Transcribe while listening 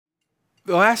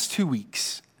The last 2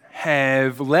 weeks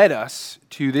have led us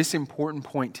to this important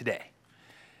point today.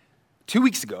 2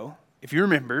 weeks ago, if you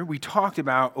remember, we talked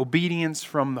about obedience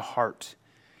from the heart.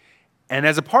 And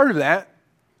as a part of that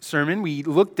sermon, we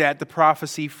looked at the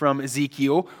prophecy from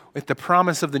Ezekiel with the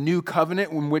promise of the new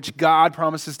covenant in which God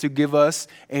promises to give us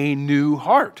a new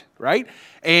heart, right?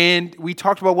 And we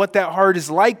talked about what that heart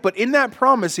is like. But in that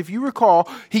promise, if you recall,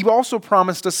 he also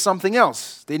promised us something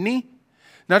else, didn't he?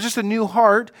 Not just a new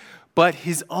heart, but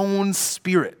his own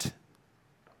spirit.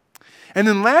 And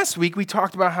then last week, we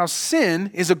talked about how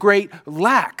sin is a great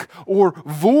lack or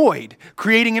void,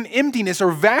 creating an emptiness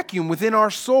or vacuum within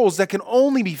our souls that can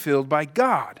only be filled by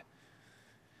God.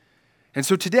 And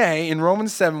so today, in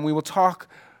Romans 7, we will talk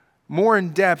more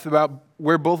in depth about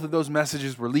where both of those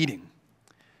messages were leading,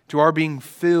 to our being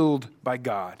filled by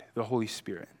God, the Holy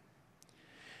Spirit,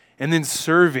 and then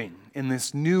serving in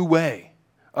this new way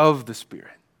of the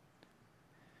Spirit,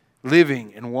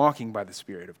 living and walking by the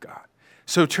Spirit of God.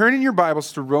 So turn in your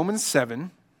Bibles to Romans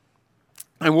 7,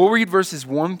 and we'll read verses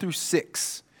 1 through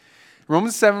 6.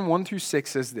 Romans 7, 1 through 6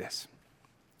 says this.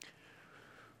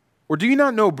 Or do you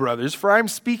not know, brothers, for I am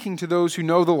speaking to those who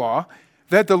know the law,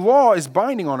 that the law is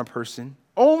binding on a person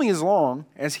only as long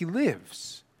as he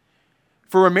lives.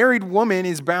 For a married woman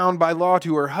is bound by law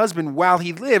to her husband while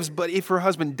he lives, but if her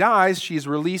husband dies, she is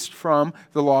released from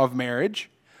the law of marriage.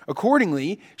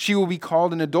 Accordingly, she will be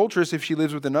called an adulteress if she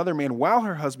lives with another man while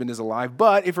her husband is alive.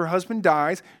 But if her husband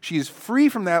dies, she is free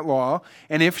from that law,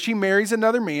 and if she marries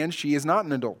another man, she is not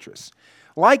an adulteress.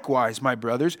 Likewise, my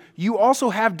brothers, you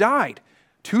also have died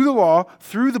to the law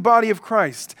through the body of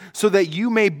Christ, so that you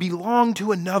may belong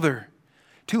to another,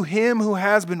 to him who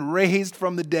has been raised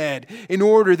from the dead, in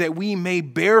order that we may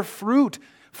bear fruit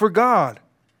for God.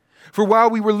 For while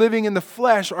we were living in the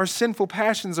flesh, our sinful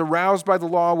passions aroused by the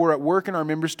law were at work in our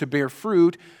members to bear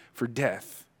fruit for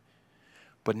death.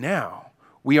 But now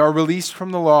we are released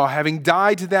from the law, having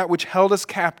died to that which held us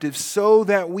captive, so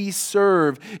that we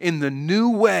serve in the new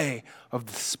way of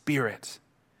the Spirit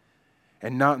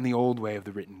and not in the old way of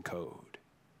the written code.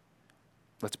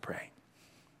 Let's pray.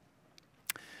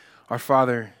 Our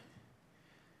Father,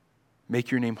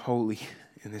 make your name holy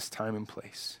in this time and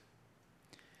place.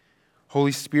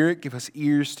 Holy Spirit, give us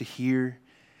ears to hear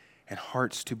and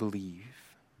hearts to believe.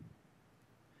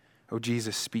 Oh,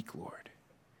 Jesus, speak, Lord,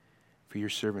 for your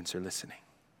servants are listening.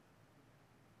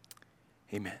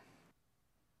 Amen.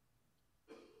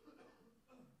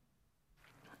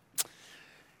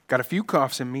 Got a few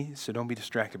coughs in me, so don't be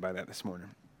distracted by that this morning.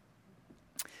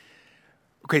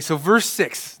 Okay, so verse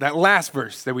 6, that last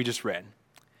verse that we just read,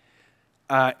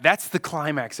 that's the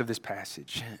climax of this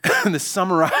passage, the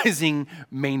summarizing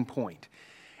main point.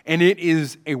 And it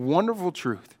is a wonderful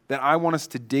truth that I want us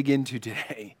to dig into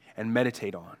today and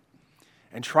meditate on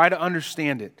and try to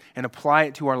understand it and apply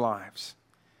it to our lives.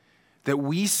 That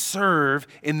we serve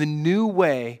in the new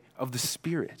way of the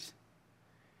Spirit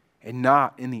and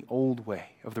not in the old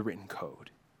way of the written code.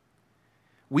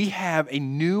 We have a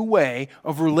new way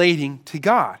of relating to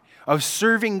God, of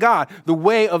serving God, the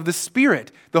way of the Spirit,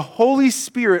 the Holy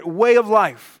Spirit way of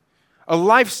life, a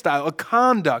lifestyle, a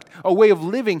conduct, a way of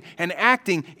living and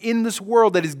acting in this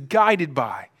world that is guided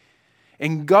by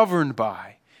and governed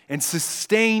by and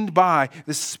sustained by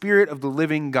the Spirit of the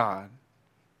living God.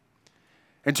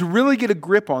 And to really get a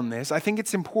grip on this, I think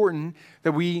it's important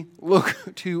that we look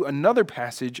to another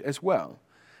passage as well,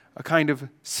 a kind of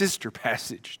sister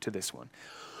passage to this one.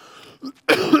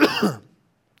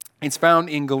 It's found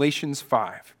in Galatians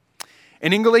 5.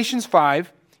 And in Galatians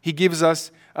 5, he gives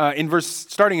us,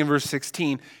 starting in verse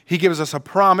 16, he gives us a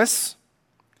promise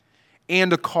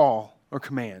and a call or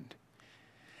command.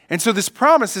 And so this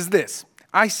promise is this: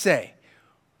 I say,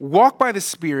 walk by the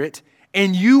Spirit,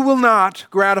 and you will not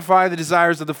gratify the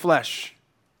desires of the flesh.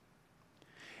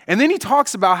 And then he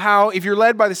talks about how if you're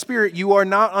led by the Spirit, you are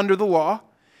not under the law,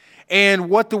 and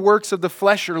what the works of the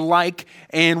flesh are like,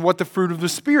 and what the fruit of the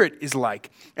Spirit is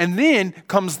like. And then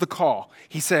comes the call.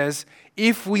 He says,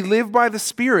 if we live by the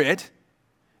Spirit,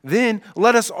 then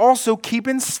let us also keep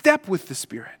in step with the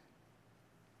Spirit.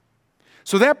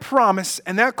 So that promise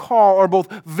and that call are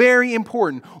both very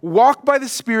important. Walk by the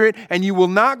Spirit, and you will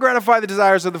not gratify the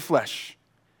desires of the flesh.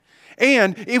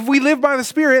 And if we live by the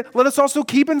Spirit, let us also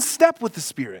keep in step with the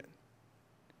Spirit.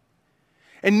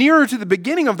 And nearer to the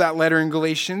beginning of that letter in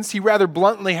Galatians, he rather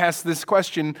bluntly asks this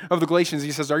question of the Galatians.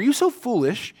 He says, are you so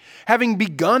foolish, having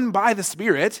begun by the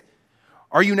Spirit,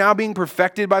 are you now being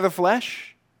perfected by the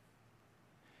flesh?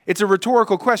 It's a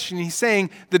rhetorical question. He's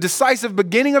saying the decisive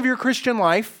beginning of your Christian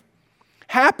life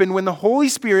happened when the Holy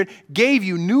Spirit gave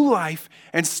you new life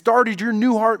and started your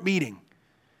new heart beating.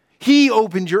 He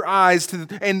opened your eyes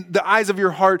and the eyes of your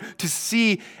heart to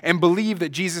see and believe that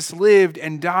Jesus lived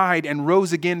and died and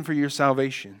rose again for your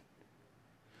salvation.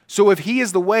 So if He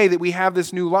is the way that we have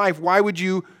this new life, why would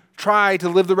you try to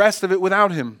live the rest of it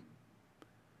without Him?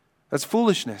 That's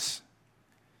foolishness.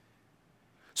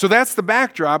 So that's the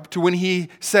backdrop to when he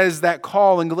says that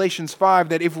call in Galatians 5,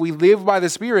 that if we live by the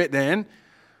Spirit, then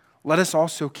let us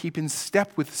also keep in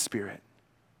step with the Spirit.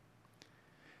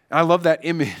 And I love that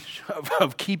image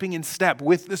of keeping in step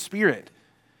with the Spirit.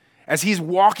 As He's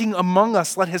walking among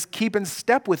us, let us keep in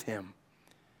step with Him.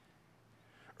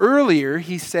 Earlier,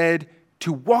 he said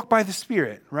to walk by the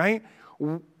Spirit, right?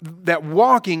 That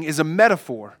walking is a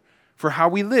metaphor for how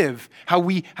we live, how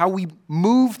we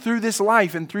move through this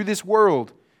life and through this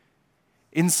world.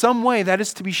 In some way, that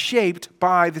is to be shaped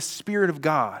by the Spirit of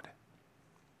God.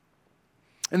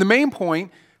 And the main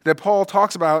point that Paul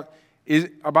talks about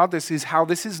this is how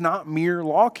this is not mere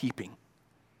law keeping.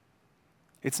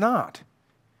 It's not.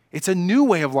 It's a new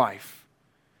way of life.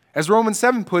 As Romans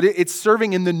 7 put it, it's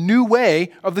serving in the new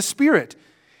way of the Spirit.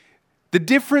 The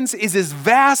difference is as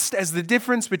vast as the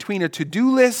difference between a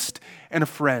to-do list and a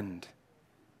friend.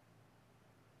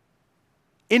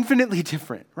 Infinitely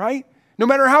different, right? No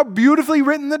matter how beautifully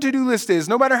written the to-do list is,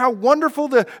 no matter how wonderful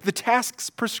the tasks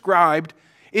prescribed,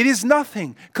 it is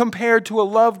nothing compared to a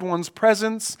loved one's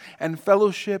presence and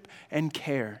fellowship and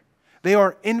care. They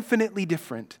are infinitely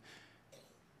different.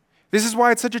 This is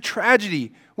why it's such a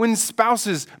tragedy when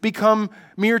spouses become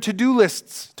mere to-do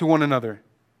lists to one another,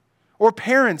 or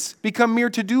parents become mere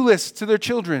to-do lists to their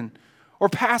children, or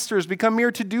pastors become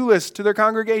mere to-do lists to their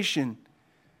congregation.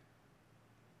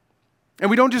 And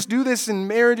we don't just do this in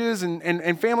marriages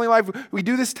and family life. We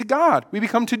do this to God. We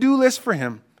become to-do lists for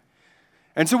Him.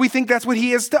 And so we think that's what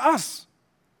He is to us.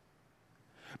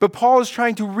 But Paul is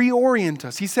trying to reorient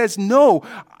us. He says, no,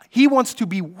 He wants to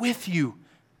be with you.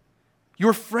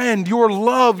 Your friend, your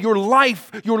love, your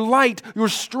life, your light, your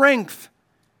strength.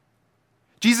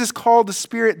 Jesus called the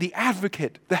Spirit the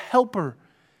advocate, the helper.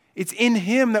 It's in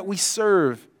Him that we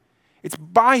serve. It's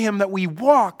by Him that we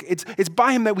walk. It's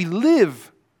by Him that we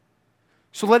live.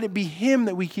 So let it be Him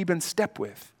that we keep in step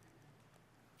with.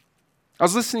 I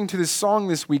was listening to this song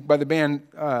this week by the band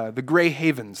The Grey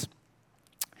Havens.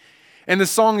 And the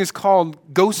song is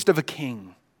called Ghost of a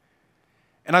King.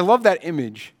 And I love that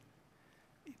image.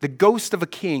 The ghost of a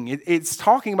king. He's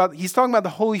talking about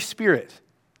the Holy Spirit.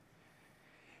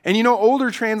 And you know, older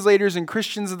translators and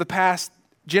Christians of the past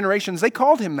generations, they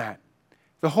called Him that.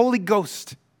 The Holy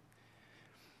Ghost.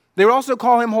 They would also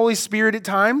call Him Holy Spirit at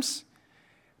times.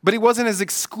 But it wasn't as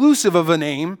exclusive of a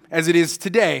name as it is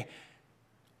today.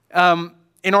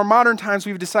 In our modern times,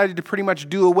 we've decided to pretty much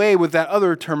do away with that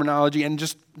other terminology and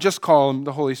just call Him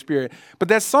the Holy Spirit. But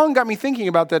that song got me thinking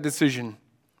about that decision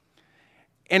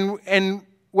and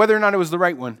whether or not it was the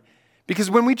right one. Because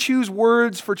when we choose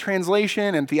words for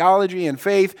translation and theology and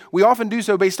faith, we often do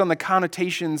so based on the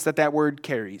connotations that word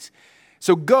carries.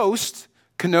 So ghost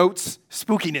connotes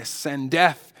spookiness and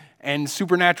death and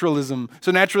supernaturalism.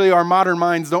 So naturally, our modern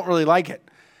minds don't really like it.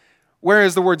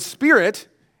 Whereas the word spirit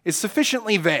is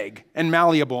sufficiently vague and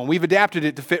malleable, and we've adapted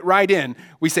it to fit right in.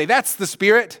 We say, that's the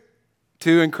Spirit,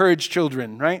 to encourage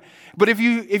children, right? But if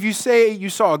you say you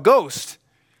saw a ghost,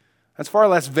 that's far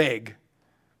less vague.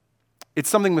 It's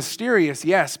something mysterious,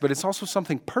 yes, but it's also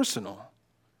something personal.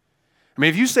 I mean,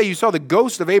 if you say you saw the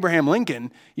ghost of Abraham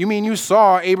Lincoln, you mean you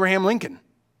saw Abraham Lincoln,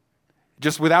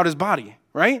 just without his body,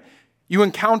 right? You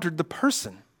encountered the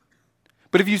person.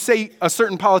 But if you say a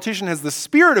certain politician has the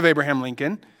spirit of Abraham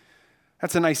Lincoln,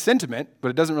 that's a nice sentiment, but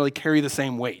it doesn't really carry the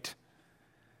same weight.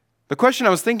 The question I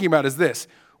was thinking about is this: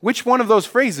 which one of those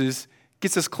phrases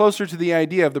gets us closer to the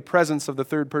idea of the presence of the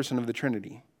third person of the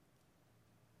Trinity?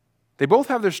 They both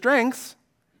have their strengths,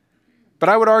 but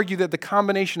I would argue that the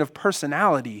combination of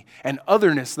personality and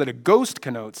otherness that a ghost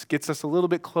connotes gets us a little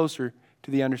bit closer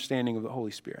to the understanding of the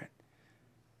Holy Spirit.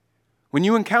 When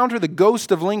you encounter the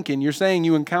ghost of Lincoln, you're saying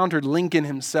you encountered Lincoln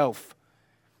himself.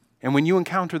 And when you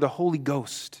encounter the Holy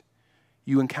Ghost,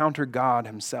 you encounter God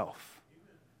Himself.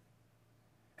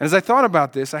 And as I thought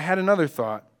about this, I had another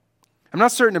thought. I'm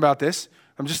not certain about this.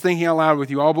 I'm just thinking out loud with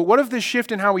you all. But what if this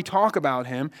shift in how we talk about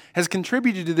Him has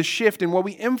contributed to the shift in what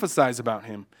we emphasize about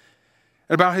Him,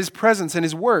 about His presence and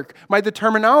His work? Might the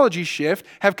terminology shift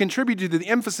have contributed to the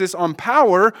emphasis on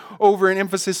power over an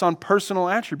emphasis on personal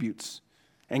attributes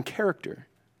and character?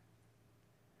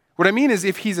 What I mean is,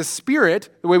 if He's a spirit,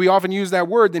 the way we often use that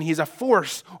word, then He's a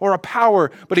force or a power.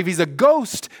 But if He's a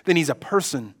ghost, then He's a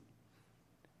person.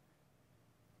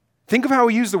 Think of how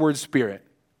we use the word spirit.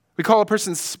 We call a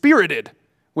person spirited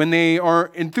when they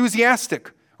are enthusiastic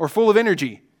or full of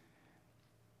energy.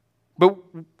 But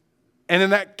And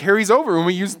then that carries over when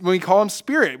we call him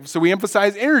Spirit. So we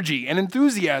emphasize energy and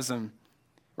enthusiasm,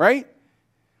 right?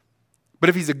 But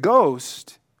if he's a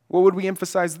ghost, what would we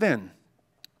emphasize then?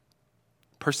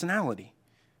 Personality.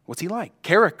 What's he like?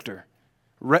 Character.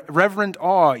 Reverent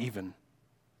awe even.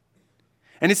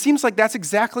 And it seems like that's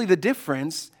exactly the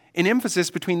difference in emphasis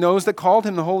between those that called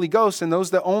him the Holy Ghost and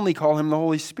those that only call him the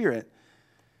Holy Spirit.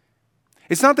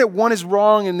 It's not that one is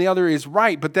wrong and the other is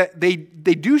right, but that they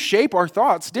do shape our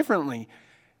thoughts differently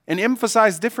and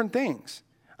emphasize different things.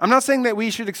 I'm not saying that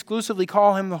we should exclusively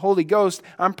call him the Holy Ghost.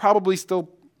 I'm probably still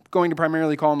going to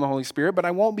primarily call him the Holy Spirit, but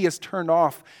I won't be as turned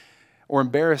off or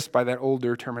embarrassed by that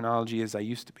older terminology as I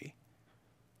used to be.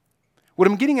 What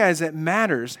I'm getting at is that it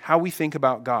matters how we think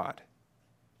about God.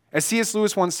 As C.S.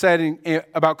 Lewis once said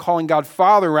about calling God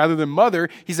Father rather than Mother,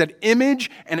 he said, image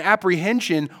and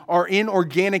apprehension are in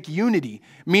organic unity,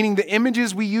 meaning the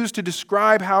images we use to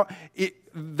describe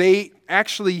they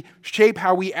actually shape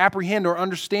how we apprehend or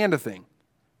understand a thing.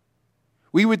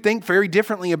 We would think very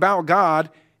differently about God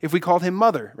if we called him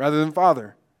Mother rather than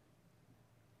Father.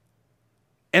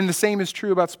 And the same is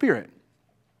true about Spirit.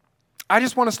 I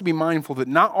just want us to be mindful that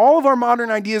not all of our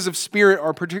modern ideas of Spirit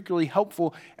are particularly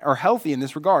helpful or healthy in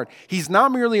this regard. He's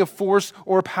not merely a force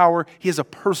or a power, he is a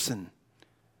person.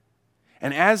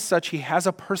 And as such, he has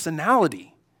a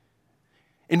personality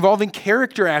involving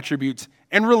character attributes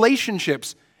and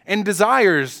relationships and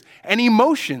desires and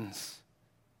emotions.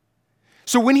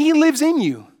 So when he lives in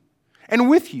you and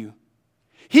with you,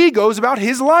 he goes about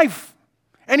his life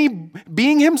and he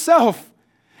being himself,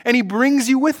 and he brings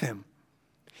you with him.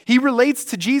 He relates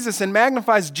to Jesus and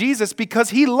magnifies Jesus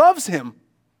because he loves him.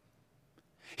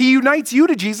 He unites you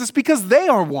to Jesus because they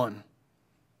are one.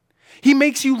 He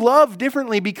makes you love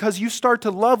differently because you start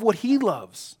to love what he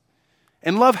loves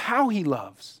and love how he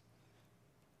loves.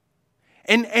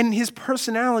 And his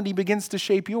personality begins to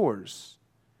shape yours.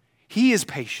 He is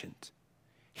patient.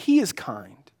 He is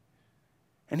kind.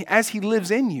 And as he lives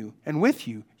in you and with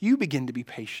you, you begin to be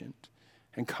patient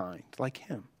and kind like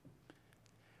him.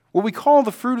 What we call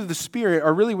the fruit of the Spirit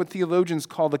are really what theologians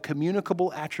call the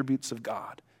communicable attributes of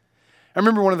God. I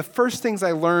remember one of the first things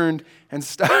I learned and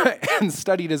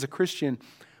studied as a Christian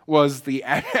was the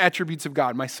attributes of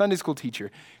God. My Sunday school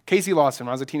teacher, Casey Lawson,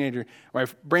 when I was a teenager, my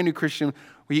brand new Christian,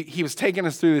 he was taking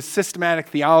us through this systematic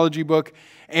theology book,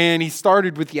 and he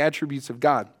started with the attributes of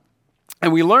God.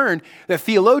 And we learned that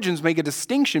theologians make a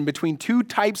distinction between two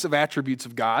types of attributes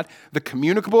of God, the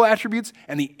communicable attributes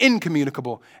and the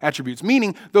incommunicable attributes,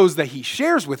 meaning those that he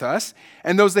shares with us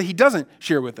and those that he doesn't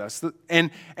share with us. And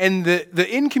the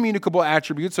incommunicable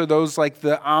attributes are those like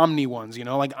the omni ones,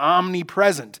 like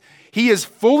omnipresent. He is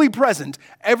fully present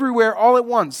everywhere all at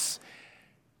once.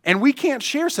 And we can't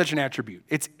share such an attribute.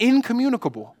 It's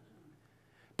incommunicable.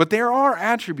 But there are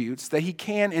attributes that he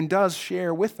can and does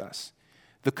share with us.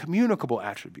 The communicable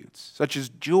attributes, such as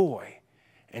joy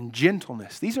and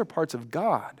gentleness, these are parts of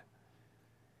God.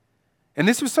 And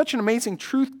this was such an amazing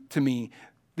truth to me.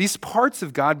 These parts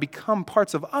of God become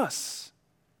parts of us.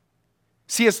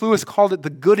 C.S. Lewis called it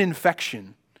the good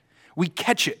infection. We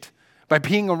catch it by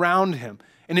being around him,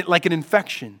 and it like an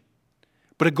infection,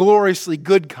 but a gloriously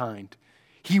good kind.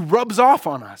 He rubs off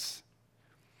on us.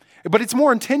 But it's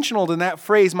more intentional than that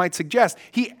phrase might suggest.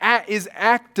 He is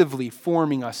actively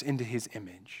forming us into his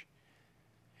image.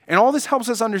 And all this helps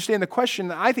us understand the question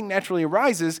that I think naturally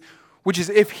arises, which is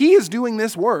if he is doing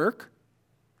this work,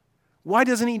 why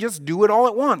doesn't he just do it all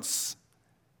at once?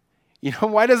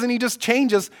 Why doesn't he just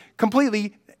change us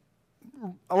completely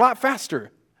a lot faster,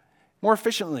 more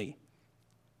efficiently?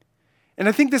 And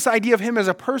I think this idea of him as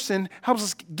a person helps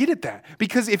us get at that.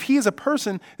 Because if he is a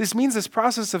person, this means this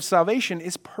process of salvation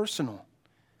is personal.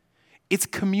 It's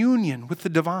communion with the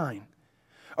divine,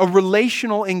 a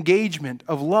relational engagement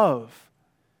of love.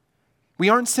 We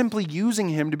aren't simply using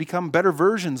him to become better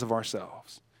versions of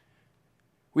ourselves.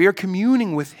 We are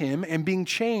communing with him and being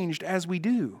changed as we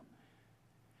do.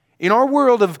 In our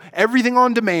world of everything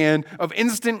on demand, of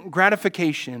instant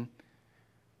gratification,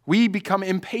 we become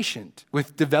impatient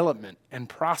with development and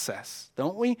process,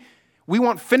 don't we? We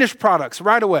want finished products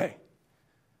right away.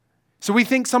 So we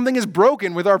think something is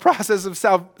broken with our process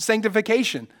of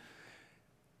sanctification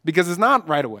because it's not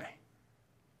right away.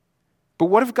 But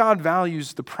what if God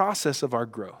values the process of our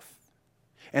growth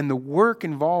and the work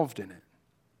involved in it,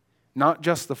 not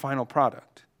just the final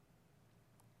product?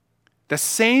 The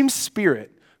same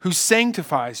Spirit who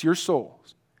sanctifies your souls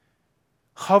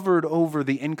hovered over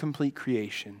the incomplete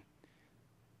creation.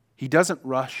 He doesn't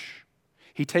rush.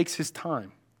 He takes his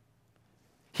time.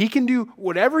 He can do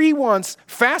whatever he wants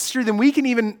faster than we can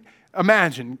even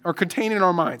imagine or contain in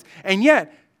our minds. And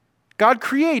yet, God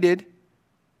created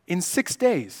in 6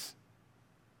 days,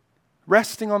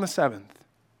 resting on the seventh.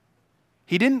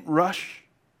 He didn't rush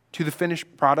to the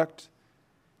finished product,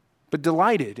 but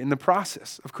delighted in the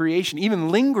process of creation, even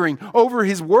lingering over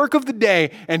his work of the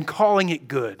day and calling it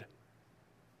good.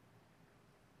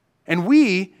 And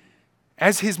we,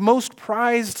 as his most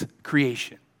prized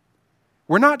creation,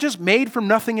 we're not just made from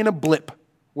nothing in a blip,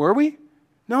 were we?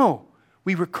 No,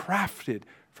 we were crafted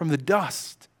from the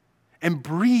dust and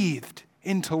breathed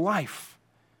into life.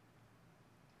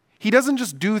 He doesn't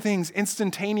just do things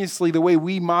instantaneously the way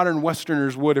we modern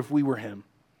Westerners would if we were him.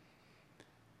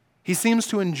 He seems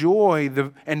to enjoy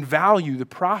and value the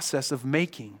process of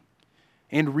making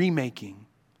and remaking.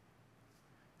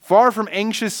 Far from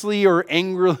anxiously or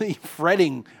angrily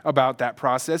fretting about that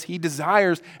process, he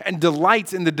desires and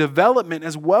delights in the development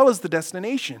as well as the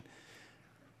destination.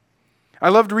 I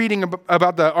loved reading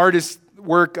about the artist's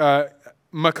work, Makoto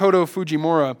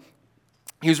Fujimura.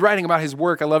 He was writing about his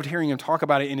work. I loved hearing him talk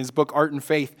about it in his book, Art and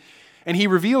Faith. And he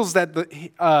reveals that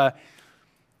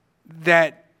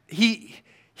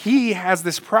he has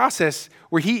this process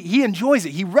where he enjoys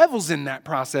it. He revels in that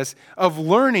process of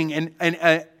learning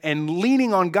and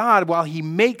leaning on God while he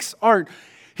makes art.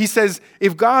 He says,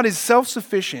 if God is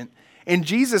self-sufficient and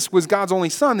Jesus was God's only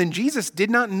son, then Jesus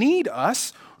did not need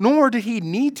us, nor did he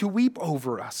need to weep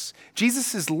over us.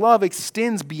 Jesus' love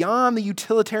extends beyond the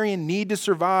utilitarian need to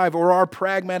survive or our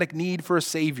pragmatic need for a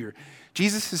savior.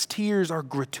 Jesus' tears are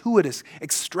gratuitous,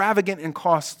 extravagant, and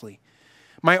costly.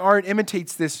 My art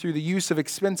imitates this through the use of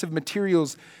expensive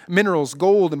materials, minerals,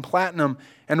 gold and platinum,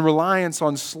 and reliance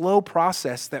on slow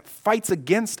process that fights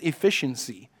against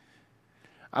efficiency.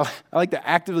 I like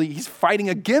to he's fighting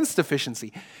against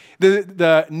efficiency.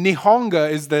 The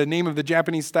Nihonga is the name of the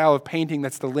Japanese style of painting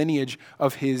that's the lineage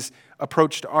of his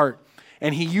approach to art.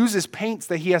 And he uses paints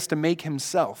that he has to make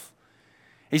himself.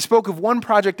 He spoke of one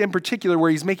project in particular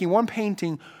where he's making one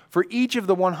painting for each of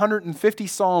the 150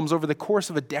 Psalms over the course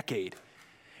of a decade.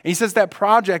 And he says that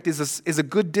project is a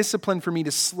good discipline for me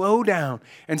to slow down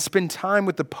and spend time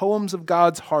with the poems of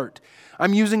God's heart.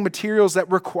 I'm using materials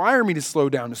that require me to slow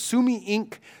down. Sumi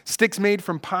ink, sticks made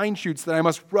from pine shoots that I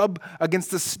must rub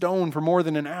against a stone for more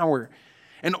than an hour.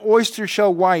 And oyster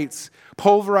shell whites,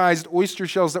 pulverized oyster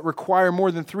shells that require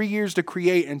more than 3 years to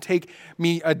create and take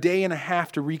me a day and a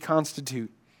half to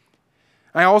reconstitute.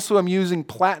 I also am using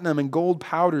platinum and gold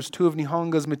powders, two of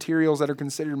Nihonga's materials that are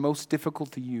considered most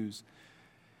difficult to use.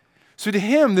 So to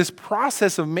him, this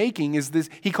process of making is this,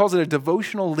 he calls it a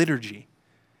devotional liturgy.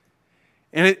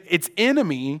 And its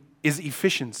enemy is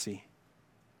efficiency.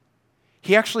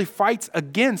 He actually fights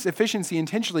against efficiency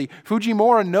intentionally.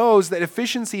 Fujimura knows that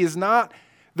efficiency is not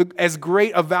as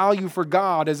great a value for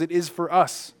God as it is for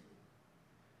us.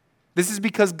 This is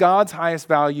because God's highest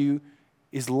value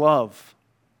is love.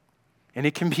 And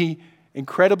it can be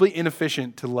incredibly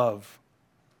inefficient to love.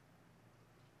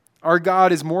 Our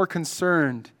God is more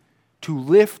concerned to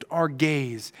lift our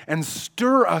gaze and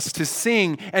stir us to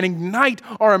sing and ignite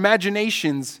our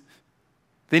imaginations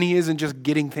than he is in just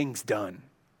getting things done.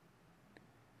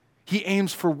 He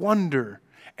aims for wonder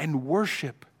and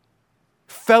worship,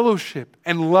 fellowship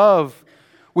and love,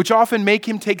 which often make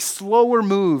him take slower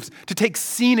moves, to take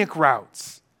scenic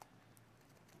routes.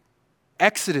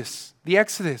 The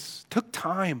Exodus took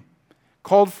time,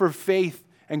 called for faith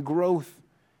and growth.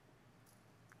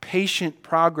 Patient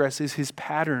progress is his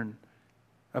pattern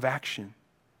of action.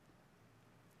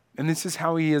 And this is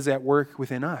how he is at work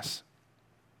within us.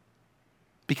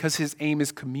 Because his aim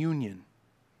is communion.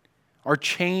 Our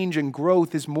change and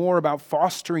growth is more about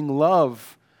fostering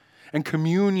love and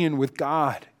communion with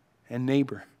God and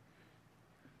neighbor.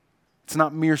 It's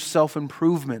not mere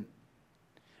self-improvement.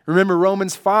 Remember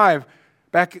Romans 5,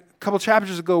 back a couple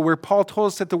chapters ago, where Paul told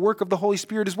us that the work of the Holy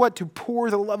Spirit is what? To pour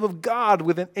the love of God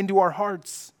into our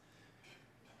hearts.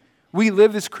 We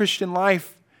live this Christian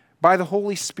life by the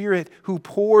Holy Spirit who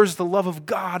pours the love of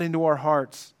God into our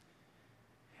hearts.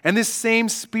 And this same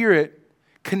Spirit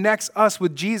connects us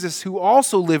with Jesus, who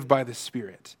also lived by the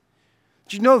Spirit.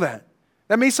 Did you know that?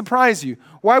 That may surprise you.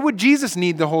 Why would Jesus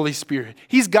need the Holy Spirit?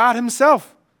 He's God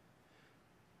himself.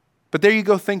 But there you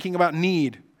go, thinking about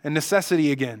need and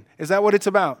necessity again. Is that what it's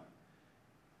about?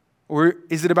 Or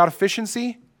is it about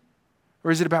efficiency? Or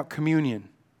is it about communion?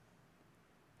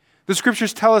 The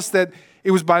scriptures tell us that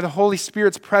it was by the Holy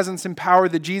Spirit's presence and power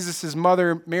that Jesus'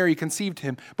 mother, Mary, conceived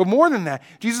him. But more than that,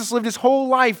 Jesus lived his whole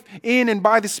life in and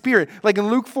by the Spirit. Like in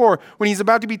Luke 4, when he's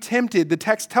about to be tempted, the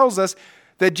text tells us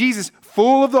that Jesus,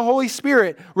 full of the Holy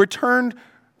Spirit, returned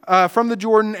from the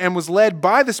Jordan and was led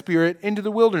by the Spirit into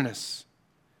the wilderness.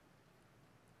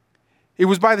 It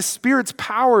was by the Spirit's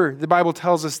power, the Bible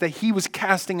tells us, that he was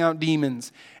casting out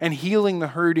demons and healing the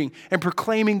hurting and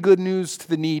proclaiming good news to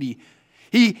the needy.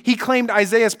 He claimed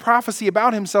Isaiah's prophecy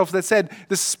about himself that said,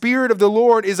 "The Spirit of the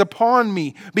Lord is upon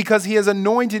me because he has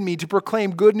anointed me to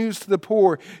proclaim good news to the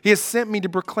poor. He has sent me to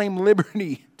proclaim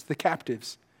liberty to the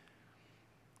captives."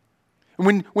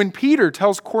 And when Peter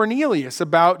tells Cornelius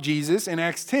about Jesus in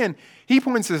Acts 10, he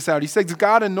points this out. He says,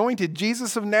 God anointed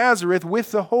Jesus of Nazareth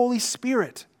with the Holy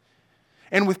Spirit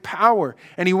and with power.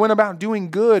 And he went about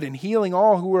doing good and healing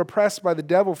all who were oppressed by the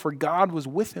devil, for God was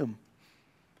with him.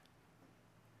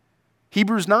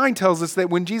 Hebrews 9 tells us that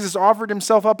when Jesus offered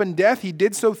himself up in death, he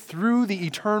did so through the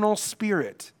eternal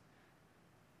Spirit.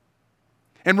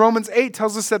 And Romans 8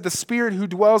 tells us that the Spirit who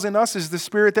dwells in us is the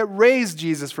Spirit that raised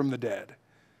Jesus from the dead.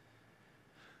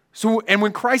 And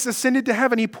when Christ ascended to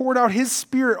heaven, he poured out his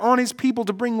Spirit on his people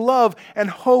to bring love and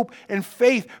hope and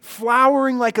faith,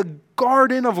 flowering like a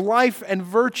garden of life and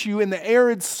virtue in the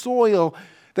arid soil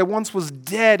that once was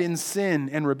dead in sin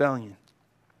and rebellion.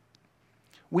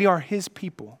 We are his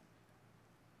people,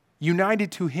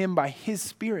 united to him by his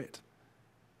Spirit,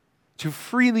 to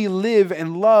freely live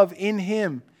and love in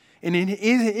him, and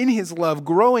in his love,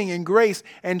 growing in grace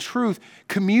and truth,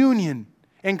 communion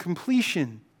and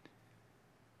completion.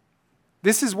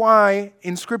 This is why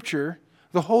in Scripture,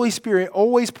 the Holy Spirit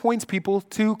always points people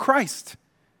to Christ,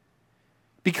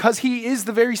 because he is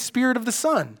the very Spirit of the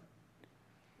Son.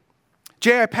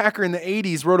 J.I. Packer in the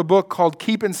 80s wrote a book called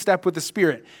Keep in Step with the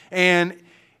Spirit. And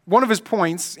one of his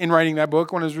points in writing that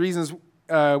book, one of his reasons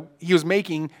one of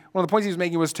the points he was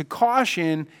making was to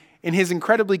caution in his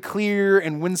incredibly clear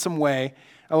and winsome way.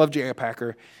 I love J.I.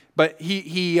 Packer. But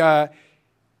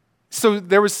so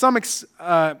there was some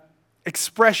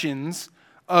expressions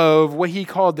of what he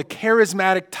called the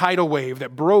charismatic tidal wave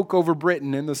that broke over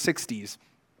Britain in the 60s,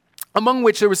 among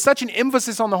which there was such an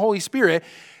emphasis on the Holy Spirit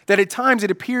that at times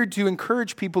it appeared to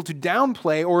encourage people to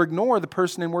downplay or ignore the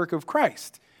person and work of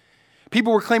Christ.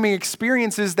 People were claiming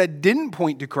experiences that didn't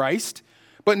point to Christ,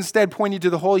 but instead pointed to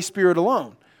the Holy Spirit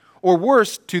alone, or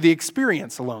worse, to the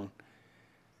experience alone.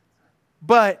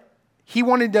 But he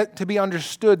wanted that to be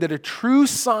understood that a true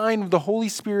sign of the Holy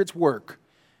Spirit's work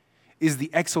is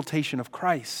the exaltation of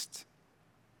Christ,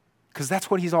 because that's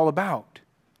what he's all about.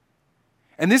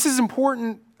 And this is an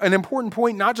important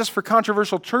point not just for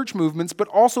controversial church movements, but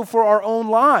also for our own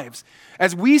lives.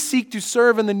 As we seek to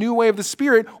serve in the new way of the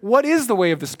Spirit, what is the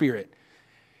way of the Spirit?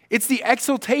 It's the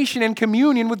exaltation and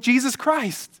communion with Jesus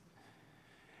Christ.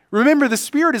 Remember, the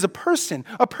Spirit is a person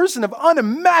of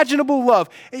unimaginable love,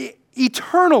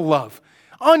 eternal love,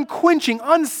 unquenching,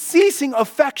 unceasing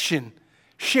affection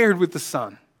shared with the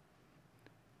Son.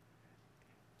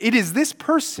 It is this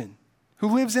person who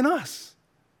lives in us.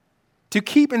 To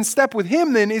keep in step with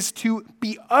him, then, is to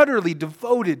be utterly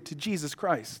devoted to Jesus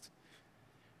Christ.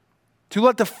 To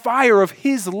let the fire of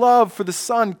his love for the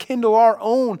Son kindle our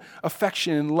own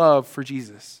affection and love for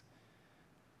Jesus.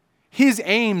 His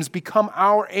aims become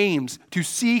our aims, to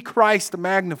see Christ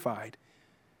magnified.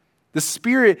 The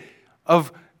Spirit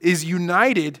is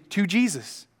united to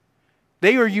Jesus.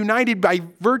 They are united by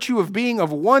virtue of being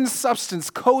of one substance,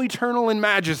 co-eternal in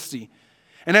majesty.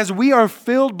 And as we are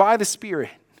filled by the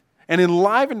Spirit and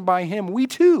enlivened by him, we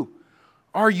too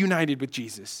are united with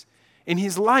Jesus in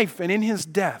his life and in his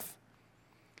death.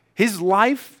 His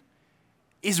life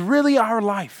is really our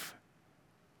life.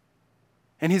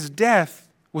 And his death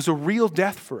was a real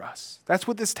death for us. That's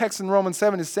what this text in Romans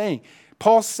 7 is saying.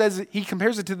 Paul says, he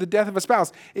compares it to the death of a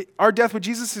spouse. Our death with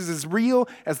Jesus is as real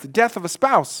as the death of a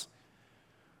spouse.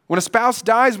 When a spouse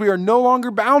dies, we are no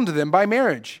longer bound to them by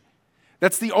marriage.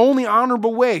 That's the only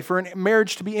honorable way for a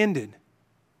marriage to be ended.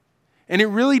 And it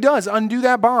really does undo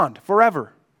that bond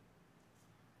forever.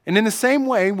 And in the same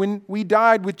way, when we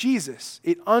died with Jesus,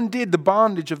 it undid the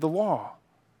bondage of the law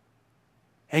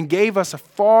and gave us a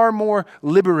far more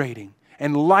liberating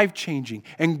and life-changing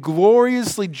and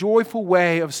gloriously joyful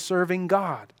way of serving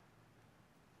God.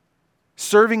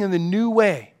 Serving in the new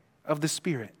way of the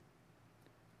Spirit.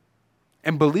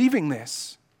 And believing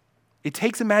this, it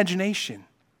takes imagination.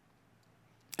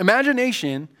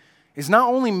 Imagination is not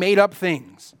only made up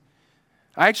things.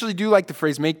 I actually do like the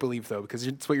phrase make-believe, though, because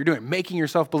it's what you're doing, making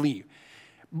yourself believe.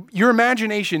 Your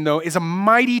imagination, though, is a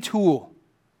mighty tool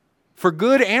for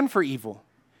good and for evil.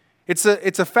 It's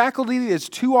a faculty that's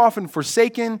too often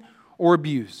forsaken or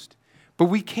abused. But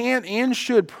we can and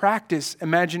should practice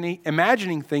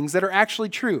imagining things that are actually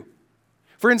true.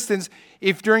 For instance,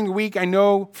 if during the week I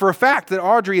know for a fact that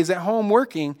Audrey is at home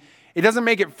working, it doesn't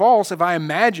make it false if I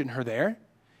imagine her there.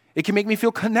 It can make me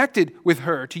feel connected with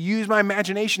her, to use my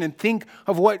imagination and think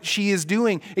of what she is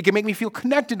doing. It can make me feel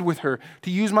connected with her, to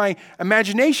use my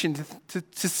imagination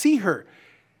to see her.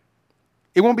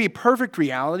 It won't be a perfect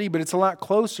reality, but it's a lot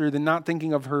closer than not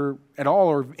thinking of her at all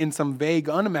or in some vague,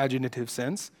 unimaginative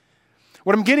sense.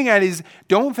 What I'm getting at is,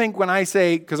 don't think when I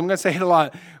say, because I'm going to say it a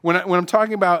lot, when I'm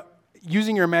talking about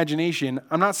using your imagination,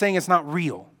 I'm not saying it's not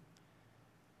real.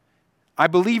 I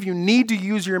believe you need to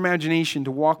use your imagination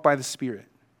to walk by the Spirit.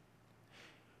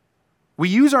 We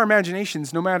use our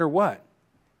imaginations no matter what.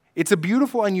 It's a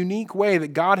beautiful and unique way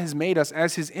that God has made us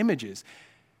as His images.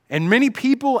 And many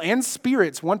people and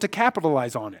spirits want to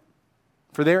capitalize on it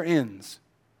for their ends.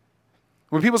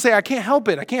 When people say, I can't help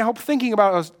it, I can't help thinking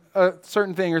about a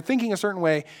certain thing or thinking a certain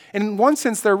way, and in one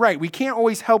sense they're right. We can't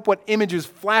always help what images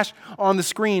flash on the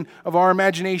screen of our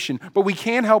imagination, but we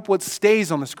can help what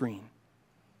stays on the screen.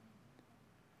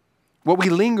 What we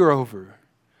linger over,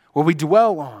 what we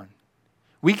dwell on.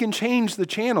 We can change the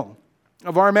channel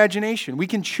of our imagination. We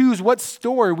can choose what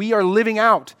story we are living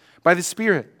out by the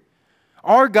Spirit.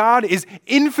 Our God is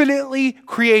infinitely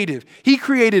creative. He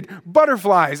created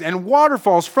butterflies and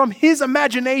waterfalls from His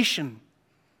imagination.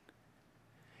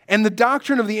 And the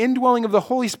doctrine of the indwelling of the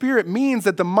Holy Spirit means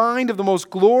that the mind of the most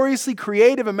gloriously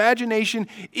creative imagination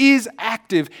is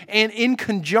active and in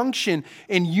conjunction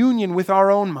and union with our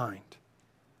own mind.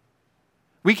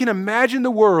 We can imagine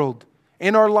the world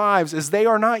in our lives as they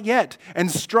are not yet and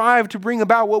strive to bring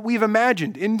about what we've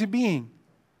imagined into being.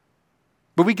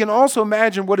 But we can also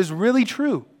imagine what is really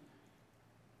true,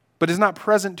 but is not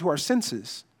present to our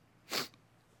senses,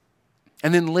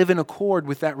 and then live in accord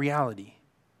with that reality.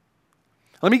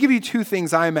 Let me give you two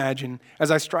things I imagine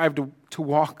as I strive to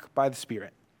walk by the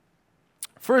Spirit.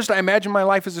 First, I imagine my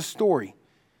life as a story.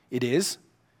 It is.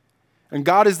 And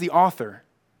God is the author.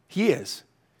 He is.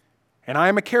 And I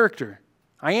am a character.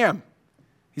 I am.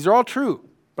 These are all true,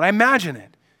 but I imagine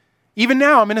it. Even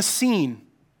now, I'm in a scene.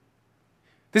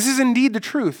 This is indeed the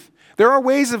truth. There are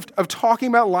ways of talking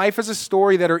about life as a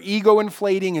story that are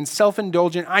ego-inflating and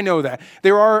self-indulgent. I know that.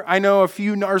 I know a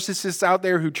few narcissists out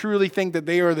there who truly think that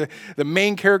they are the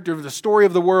main character of the story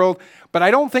of the world, but I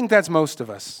don't think that's most of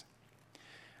us.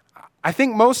 I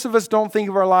think most of us don't think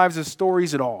of our lives as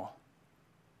stories at all.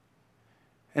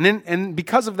 And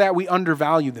because of that, we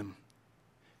undervalue them.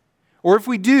 Or if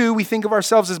we do, we think of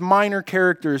ourselves as minor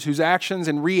characters whose actions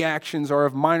and reactions are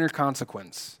of minor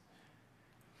consequence.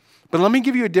 But let me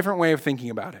give you a different way of thinking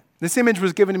about it. This image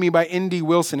was given to me by N.D.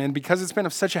 Wilson, and because it's been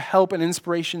of such a help and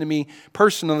inspiration to me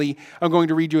personally, I'm going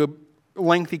to read you a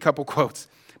lengthy couple quotes,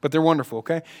 but they're wonderful,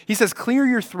 okay? He says, "Clear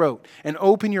your throat and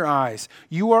open your eyes.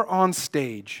 You are on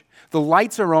stage. The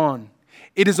lights are on.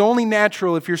 It is only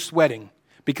natural if you're sweating,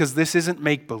 because this isn't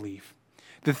make-believe.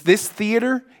 This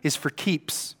theater is for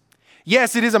keeps.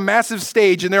 Yes, it is a massive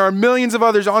stage, and there are millions of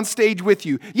others on stage with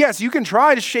you. Yes, you can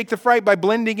try to shake the fright by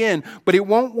blending in, but it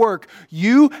won't work.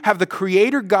 You have the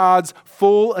Creator God's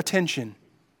full attention.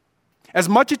 As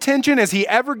much attention as He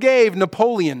ever gave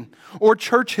Napoleon, or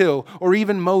Churchill, or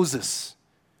even Moses,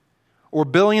 or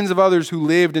billions of others who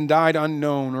lived and died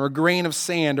unknown, or a grain of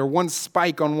sand, or one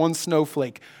spike on one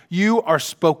snowflake. You are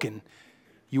spoken.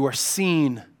 You are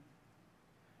seen.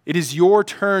 It is your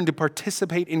turn to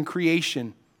participate in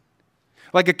creation.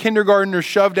 Like a kindergartner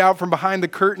shoved out from behind the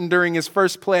curtain during his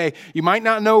first play, you might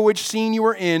not know which scene you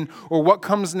are in or what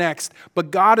comes next,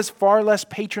 but God is far less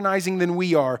patronizing than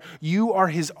we are. You are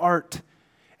His art,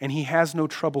 and He has no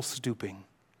trouble stooping.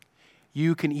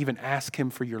 You can even ask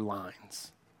Him for your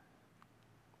lines."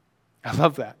 I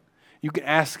love that. You can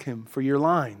ask Him for your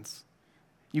lines.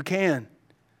 You can.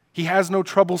 He has no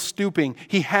trouble stooping.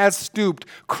 He has stooped.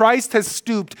 Christ has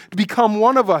stooped to become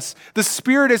one of us. The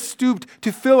Spirit has stooped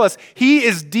to fill us. He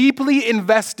is deeply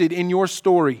invested in your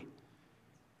story.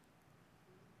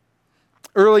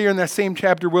 Earlier in that same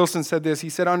chapter, Wilson said this. He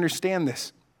said, "Understand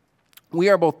this. We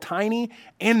are both tiny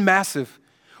and massive.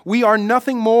 We are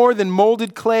nothing more than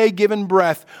molded clay given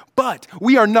breath, but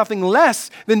we are nothing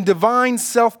less than divine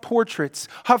self-portraits,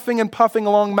 huffing and puffing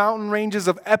along mountain ranges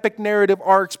of epic narrative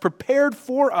arcs prepared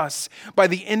for us by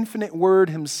the infinite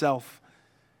Word Himself.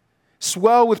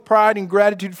 Swell with pride and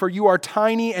gratitude, for you are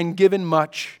tiny and given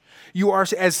much. You are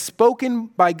as spoken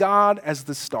by God as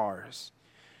the stars.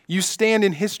 You stand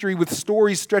in history with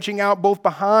stories stretching out both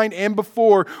behind and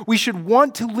before. We should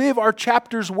want to live our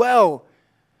chapters well.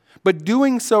 But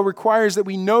doing so requires that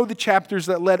we know the chapters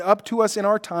that led up to us in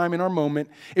our time, in our moment.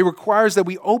 It requires that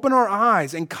we open our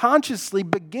eyes and consciously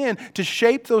begin to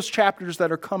shape those chapters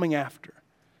that are coming after."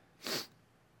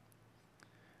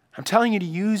 I'm telling you to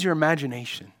use your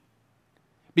imagination,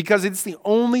 because it's the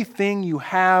only thing you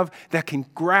have that can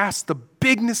grasp the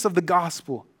bigness of the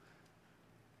gospel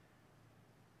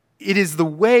it is the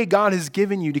way God has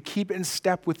given you to keep in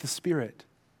step with the Spirit.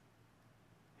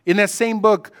 In that same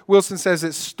book, Wilson says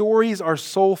that stories are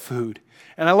soul food.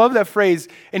 And I love that phrase,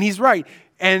 and he's right.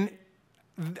 And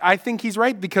I think he's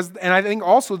right and I think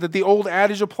also that the old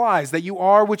adage applies, that you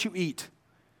are what you eat.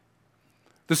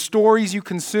 The stories you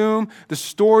consume, the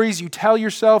stories you tell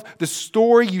yourself, the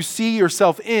story you see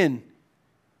yourself in,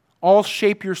 all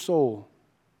shape your soul.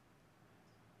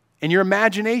 And your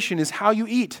imagination is how you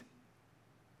eat.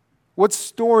 What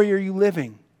story are you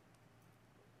living?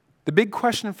 The big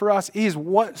question for us is,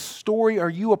 what story are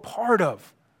you a part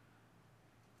of?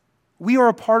 We are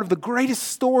a part of the greatest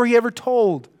story ever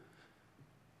told,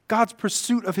 God's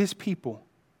pursuit of his people.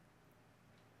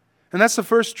 And that's the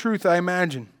first truth I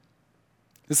imagine.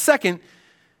 The second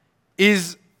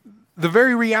is the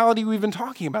very reality we've been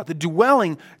talking about, the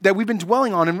dwelling that we've been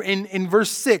dwelling on in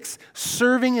verse 6,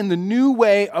 serving in the new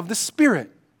way of the Spirit.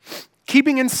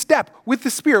 Keeping in step with the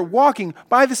Spirit, walking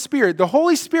by the Spirit. The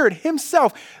Holy Spirit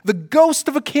himself, the ghost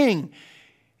of a king,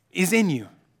 is in you.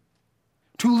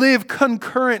 To live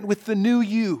concurrent with the new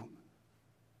you.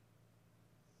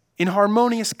 In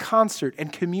harmonious concert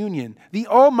and communion. The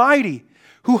Almighty,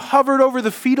 who hovered over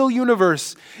the fetal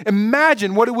universe.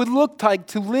 Imagine what it would look like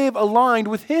to live aligned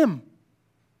with him.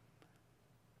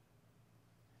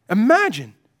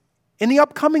 Imagine in the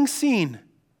upcoming scene.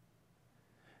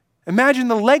 Imagine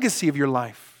the legacy of your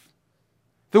life,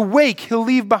 the wake he'll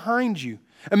leave behind you.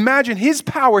 Imagine his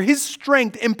power, his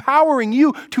strength empowering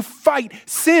you to fight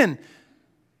sin.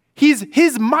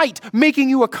 His might making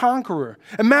you a conqueror.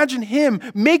 Imagine him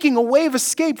making a way of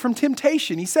escape from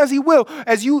temptation. He says he will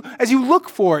as you look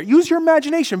for it. Use your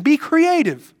imagination. Be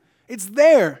creative. It's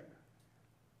there.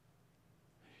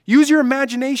 Use your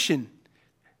imagination.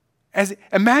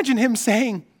 Imagine him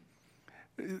saying,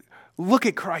 look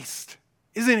at Christ.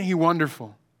 Isn't he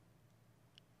wonderful?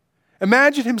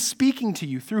 Imagine him speaking to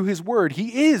you through his word.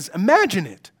 He is. Imagine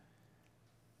it.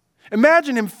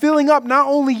 Imagine him filling up not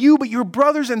only you, but your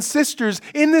brothers and sisters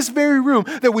in this very room,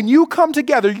 that when you come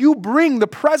together, you bring the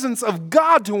presence of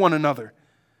God to one another.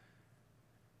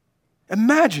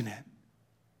 Imagine it.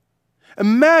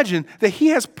 Imagine that he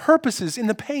has purposes in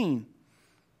the pain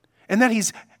and that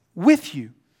he's with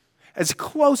you as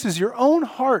close as your own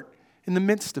heart in the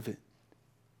midst of it.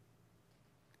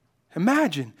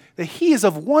 Imagine that he is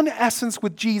of one essence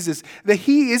with Jesus, that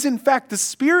he is in fact the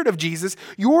Spirit of Jesus.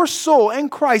 Your soul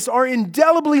and Christ are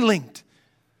indelibly linked.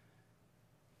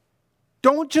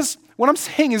 What I'm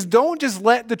saying is, don't just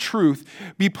let the truth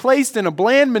be placed in a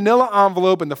bland manila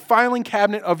envelope in the filing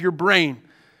cabinet of your brain.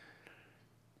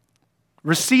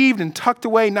 Received and tucked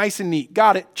away nice and neat.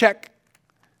 Got it, check.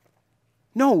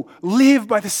 No, live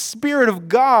by the Spirit of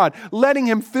God, letting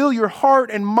him fill your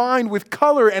heart and mind with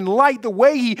color and light the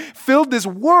way he filled this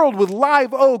world with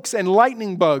live oaks and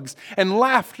lightning bugs and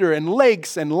laughter and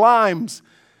lakes and limes.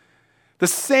 The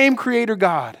same Creator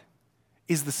God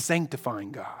is the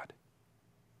sanctifying God.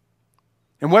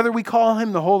 And whether we call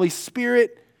him the Holy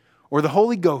Spirit or the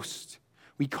Holy Ghost,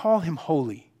 we call him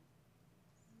holy.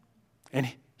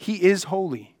 And he is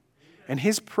holy, and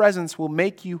his presence will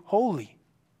make you holy.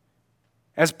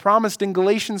 As promised in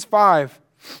Galatians 5,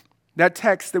 that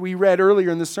text that we read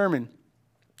earlier in the sermon.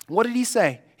 What did he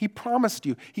say? He promised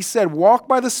you. He said, walk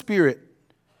by the Spirit,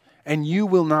 and you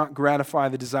will not gratify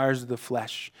the desires of the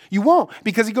flesh. You won't,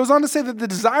 because he goes on to say that the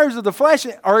desires of the flesh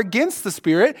are against the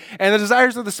Spirit, and the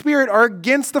desires of the Spirit are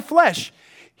against the flesh.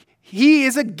 He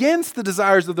is against the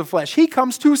desires of the flesh. He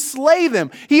comes to slay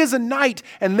them. He is a knight,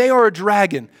 and they are a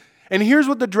dragon. And here's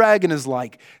what the dragon is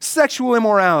like: sexual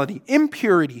immorality,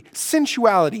 impurity,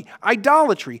 sensuality,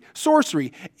 idolatry,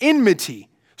 sorcery, enmity,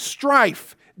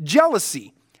 strife,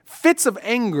 jealousy, fits of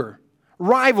anger,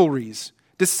 rivalries,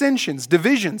 dissensions,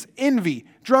 divisions, envy,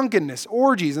 drunkenness,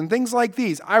 orgies, and things like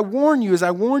these. I warn you, as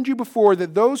I warned you before,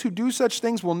 that those who do such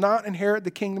things will not inherit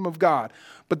the kingdom of God.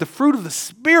 But the fruit of the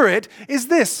Spirit is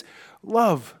this: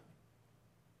 love,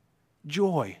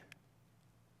 joy,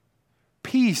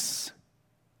 peace,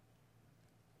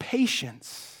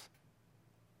 patience,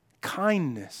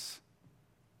 kindness,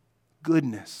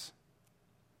 goodness,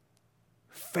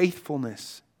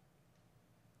 faithfulness,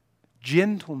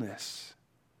 gentleness,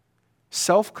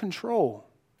 self-control.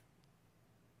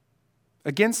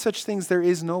 Against such things there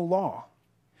is no law.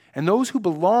 And those who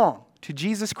belong to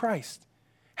Jesus Christ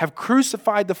have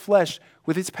crucified the flesh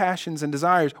with its passions and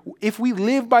desires. If we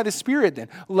live by the Spirit, then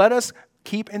let us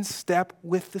keep in step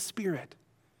with the Spirit.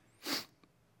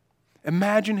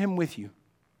 Imagine him with you.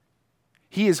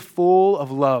 He is full of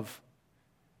love.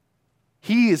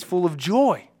 He is full of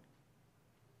joy.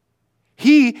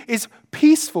 He is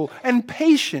peaceful and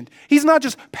patient. He's not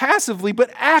just passively, but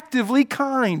actively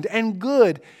kind and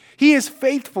good. He is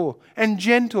faithful and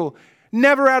gentle,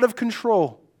 never out of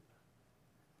control.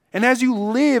 And as you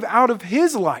live out of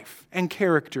His life and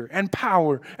character and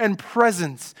power and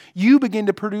presence, you begin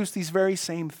to produce these very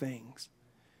same things.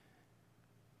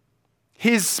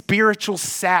 His spiritual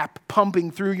sap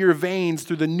pumping through your veins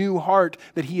through the new heart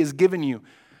that He has given you.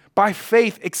 By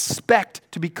faith, expect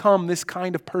to become this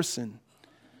kind of person.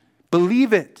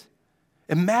 Believe it.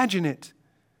 Imagine it.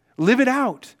 Live it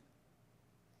out.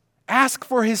 Ask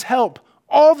for His help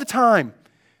all the time.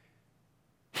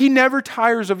 He never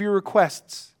tires of your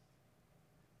requests.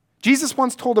 Jesus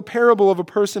once told a parable of a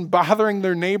person bothering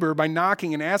their neighbor by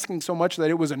knocking and asking so much that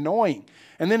it was annoying.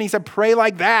 And then He said, pray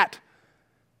like that.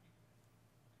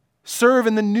 Serve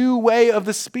in the new way of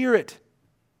the Spirit.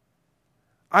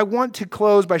 I want to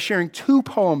close by sharing 2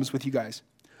 poems with you guys.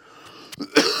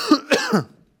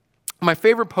 My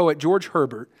favorite poet, George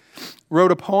Herbert,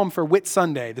 wrote a poem for Whit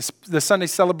Sunday, the Sunday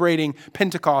celebrating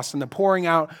Pentecost and the pouring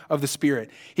out of the Spirit.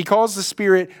 He calls the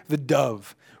Spirit the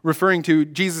dove, referring to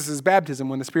Jesus' baptism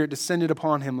when the Spirit descended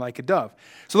upon Him like a dove.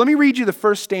 So let me read you the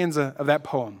first stanza of that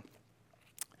poem.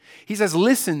 He says,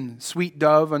 listen, sweet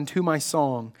dove, unto my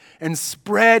song, and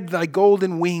spread thy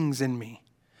golden wings in me,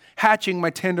 hatching my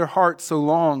tender heart so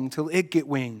long till it get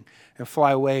wing and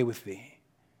fly away with thee.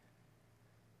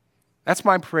 That's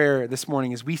my prayer this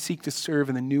morning as we seek to serve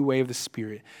in the new way of the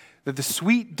Spirit, that the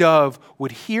sweet dove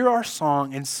would hear our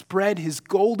song and spread his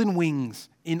golden wings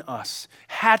in us,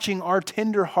 hatching our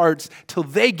tender hearts till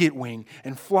they get wing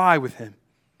and fly with him.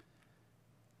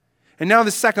 And now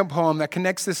the second poem that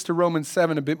connects this to Romans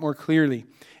 7 a bit more clearly.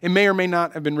 It may or may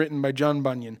not have been written by John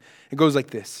Bunyan. It goes like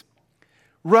this.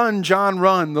 Run, John,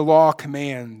 run, the law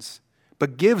commands,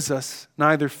 but gives us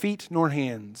neither feet nor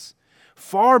hands.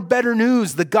 Far better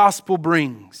news the gospel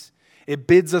brings. It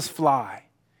bids us fly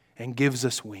and gives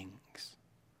us wings.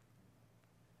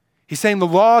 He's saying the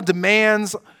law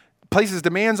places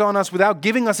demands on us without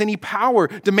giving us any power,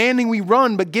 demanding we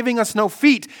run but giving us no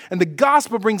feet. And the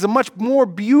gospel brings a much more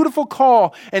beautiful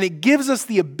call, and it gives us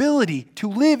the ability to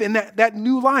live in that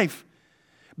new life,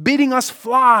 bidding us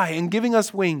fly and giving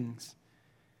us wings.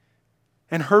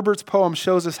 And Herbert's poem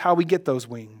shows us how we get those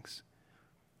wings.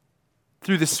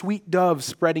 Through the sweet dove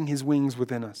spreading his wings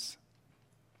within us.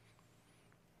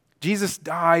 Jesus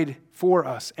died for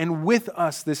us and with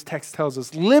us, this text tells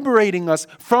us, liberating us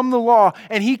from the law,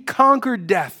 and he conquered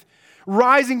death,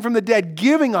 rising from the dead,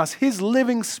 giving us his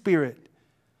living Spirit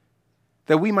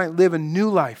that we might live a new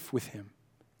life with him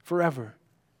forever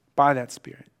by that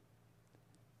Spirit.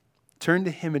 Turn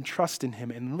to him and trust in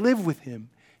him and live with him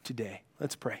today.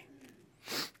 Let's pray.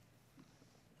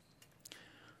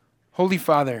 Holy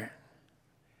Father,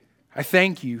 I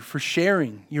thank you for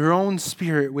sharing your own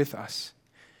Spirit with us,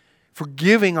 for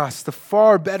giving us the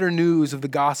far better news of the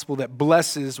gospel that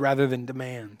blesses rather than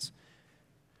demands.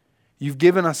 You've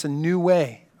given us a new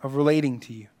way of relating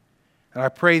to you, and I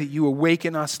pray that you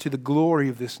awaken us to the glory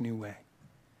of this new way.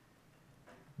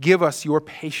 Give us your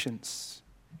patience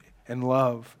and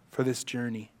love for this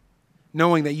journey,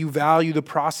 knowing that you value the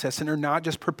process and are not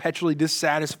just perpetually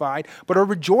dissatisfied, but are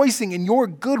rejoicing in your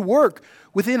good work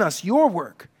within us, your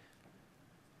work.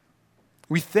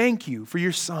 We thank you for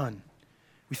your Son.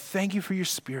 We thank you for your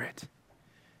Spirit.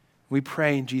 We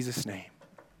pray in Jesus' name.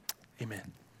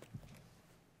 Amen.